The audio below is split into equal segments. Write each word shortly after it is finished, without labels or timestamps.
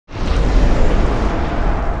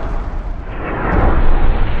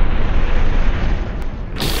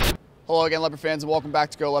Hello again, Leopard fans, and welcome back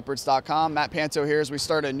to GoLeopards.com. Matt Panto here as we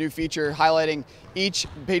start a new feature highlighting each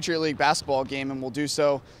Patriot League basketball game, and we'll do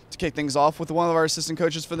so to kick things off with one of our assistant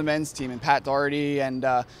coaches for the men's team, and Pat Doherty. And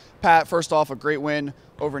Pat, first off, a great win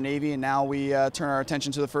over Navy, and now we turn our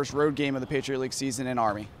attention to the first road game of the Patriot League season in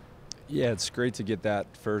Army. Yeah, it's great to get that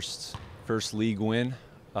first league win.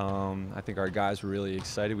 I think our guys were really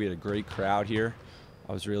excited. We had a great crowd here.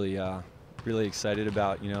 I was really excited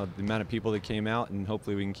about the amount of people that came out, and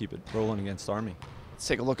hopefully we can keep it rolling against Army. Let's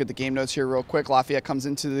take a look at the game notes here real quick. Lafayette comes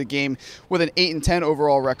into the game with an 8-10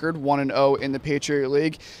 overall record, 1-0 in the Patriot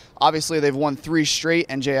League. Obviously, they've won 3 straight,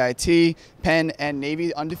 NJIT, Penn, and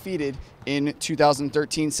Navy undefeated in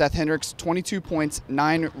 2013. Seth Hendricks, 22 points,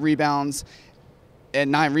 9 rebounds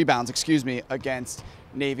against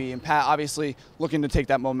Navy. And Pat, obviously looking to take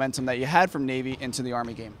that momentum that you had from Navy into the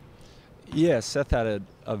Army game. Yeah, Seth had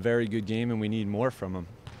a very good game, and we need more from him.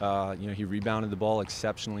 He rebounded the ball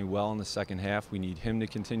exceptionally well in the second half. We need him to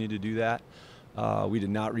continue to do that. We did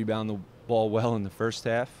not rebound the ball well in the first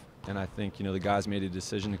half, and I think the guys made a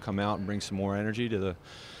decision to come out and bring some more energy to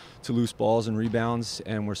loose balls and rebounds,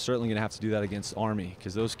 and we're certainly going to have to do that against Army,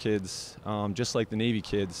 because those kids, just like the Navy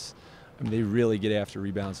kids, they really get after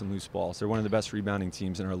rebounds and loose balls. They're one of the best rebounding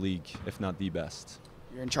teams in our league, if not the best.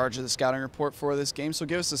 You're in charge of the scouting report for this game, so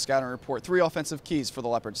give us the scouting report. 3 offensive keys for the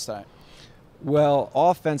Leopards tonight. Well,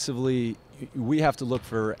 offensively, we have to look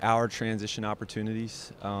for our transition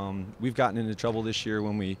opportunities. We've gotten into trouble this year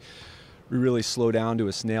when we really slow down to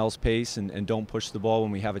a snail's pace and don't push the ball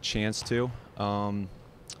when we have a chance to. A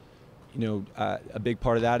big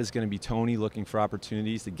part of that is going to be Tony looking for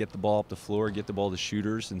opportunities to get the ball up the floor, get the ball to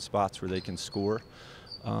shooters in spots where they can score.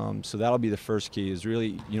 So that'll be the first key, is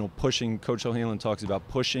really, pushing. Coach O'Hanlon talks about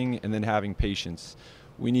pushing and then having patience.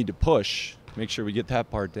 We need to push, make sure we get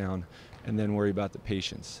that part down, and then worry about the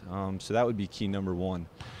patience. So that would be key number 1.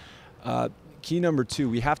 Key number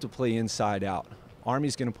 2, we have to play inside out.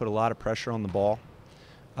 Army's going to put a lot of pressure on the ball.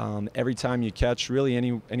 Every time you catch, really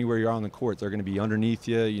anywhere you're on the court, they're going to be underneath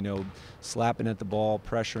you, slapping at the ball,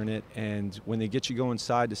 pressuring it, and when they get you going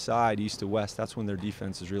side to side, east to west, that's when their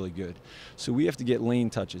defense is really good. So we have to get lane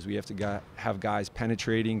touches. We have to have guys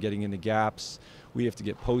penetrating, getting into gaps. We have to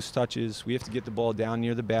get post touches. We have to get the ball down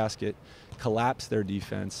near the basket, collapse their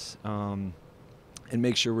defense, and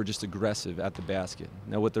make sure we're just aggressive at the basket.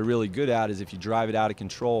 Now, what they're really good at is if you drive it out of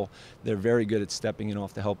control, they're very good at stepping in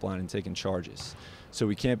off the help line and taking charges. So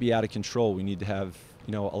we can't be out of control. We need to have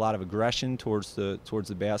a lot of aggression towards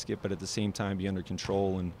the basket, but at the same time be under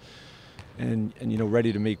control and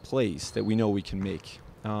ready to make plays that we know we can make.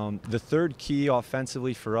 The third key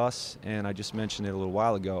offensively for us, and I just mentioned it a little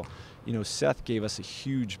while ago, Seth gave us a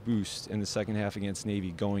huge boost in the second half against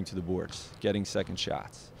Navy, going to the boards, getting second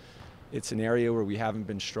shots. It's an area where we haven't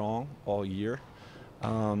been strong all year.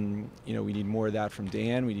 We need more of that from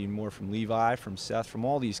Dan. We need more from Levi, from Seth, from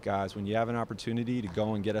all these guys. When you have an opportunity to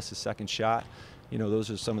go and get us a second shot,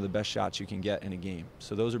 those are some of the best shots you can get in a game.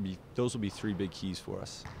 So those will be 3 big keys for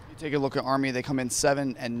us. You take a look at Army. They come in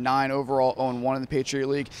 7-9 overall, 0-1 in the Patriot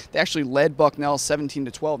League. They actually led Bucknell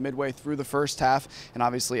 17-12 midway through the first half, and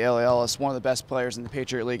obviously L.A. Ellis, one of the best players in the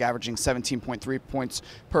Patriot League, averaging 17.3 points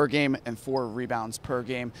per game and 4 rebounds per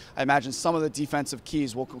game. I imagine some of the defensive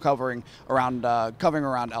keys will covering around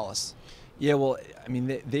Ellis. Yeah, well,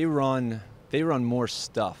 they run more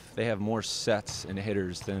stuff. They have more sets and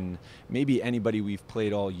hitters than maybe anybody we've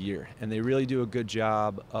played all year, and they really do a good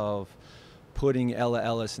job of putting Ella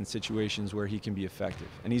Ellis in situations where he can be effective.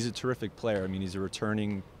 And he's a terrific player. He's a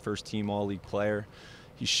returning first-team All-League player.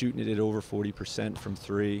 He's shooting it at over 40% from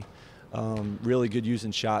 3. Really good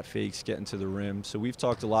using shot fakes, getting to the rim. So we've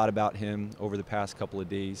talked a lot about him over the past couple of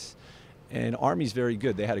days. And Army's very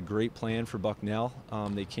good. They had a great plan for Bucknell.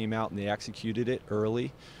 They came out and they executed it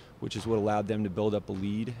early, which is what allowed them to build up a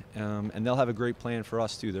lead. And they'll have a great plan for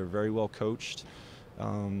us, too. They're very well coached.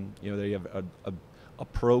 They have a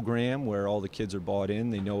program where all the kids are bought in.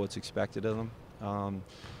 They know what's expected of them.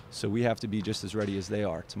 So we have to be just as ready as they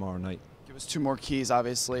are tomorrow night. Give us 2 more keys,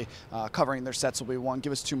 obviously. Covering their sets will be 1.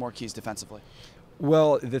 Give us 2 more keys defensively.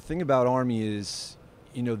 Well, the thing about Army is,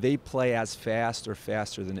 they play as fast or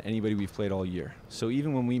faster than anybody we've played all year. So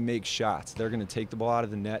even when we make shots, they're going to take the ball out of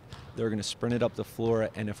the net, they're going to sprint it up the floor,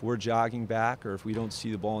 and if we're jogging back or if we don't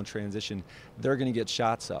see the ball in transition, they're going to get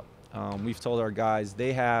shots up. We've told our guys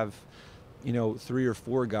they have 3 or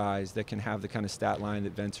 4 guys that can have the kind of stat line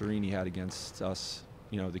that Venturini had against us,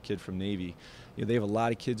 the kid from Navy. They have a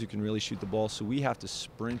lot of kids who can really shoot the ball, so we have to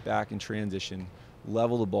sprint back in transition,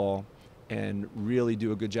 level the ball, and really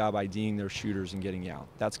do a good job IDing their shooters and getting out.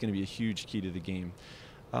 That's going to be a huge key to the game.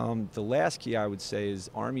 The last key I would say is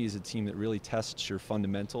Army is a team that really tests your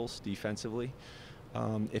fundamentals defensively.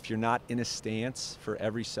 If you're not in a stance for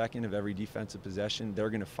every second of every defensive possession, they're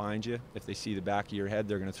going to find you. If they see the back of your head,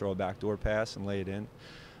 they're going to throw a backdoor pass and lay it in.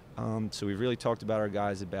 So we've really talked about our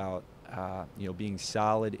guys about being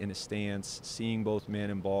solid in a stance, seeing both man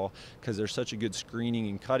and ball, because they're such a good screening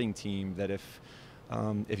and cutting team that if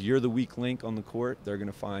you're the weak link on the court, they're going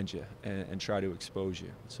to find you and try to expose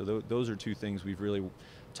you. So those are two things we've really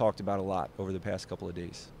talked about a lot over the past couple of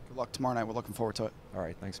days. Good luck tomorrow night. We're looking forward to it. All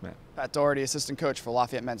right. Thanks, Matt. Pat Doherty, assistant coach for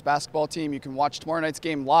Lafayette men's basketball team. You can watch tomorrow night's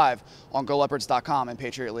game live on GoLeopards.com and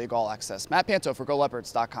Patriot League All Access. Matt Panto for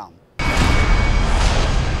GoLeopards.com.